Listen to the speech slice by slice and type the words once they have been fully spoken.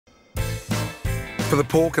For the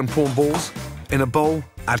pork and prawn balls, in a bowl,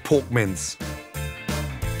 add pork mince.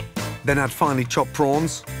 Then add finely chopped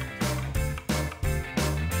prawns,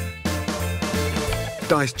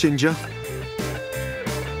 diced ginger,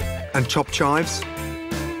 and chopped chives.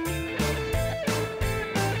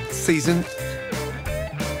 Season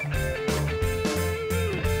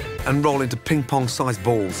and roll into ping-pong-sized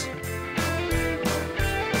balls.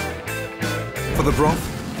 For the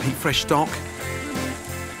broth, heat fresh stock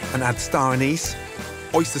and add star anise,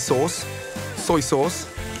 oyster sauce, soy sauce,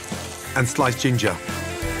 and sliced ginger.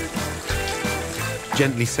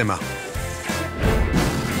 Gently simmer.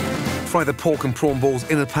 Fry the pork and prawn balls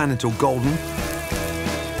in a pan until golden.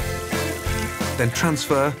 Then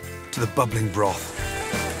transfer to the bubbling broth.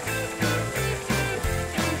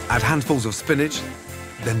 Add handfuls of spinach,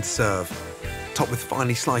 then serve. Top with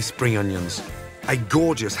finely sliced spring onions. A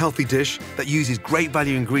gorgeous, healthy dish that uses great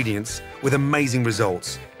value ingredients with amazing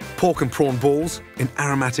results. Pork and prawn balls in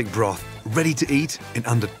aromatic broth, ready to eat in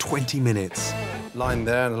under 20 minutes. Line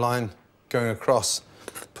there and a line going across.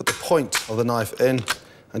 Put the point of the knife in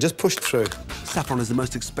and just push through. Saffron is the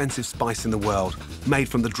most expensive spice in the world, made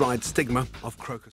from the dried stigma of crocus.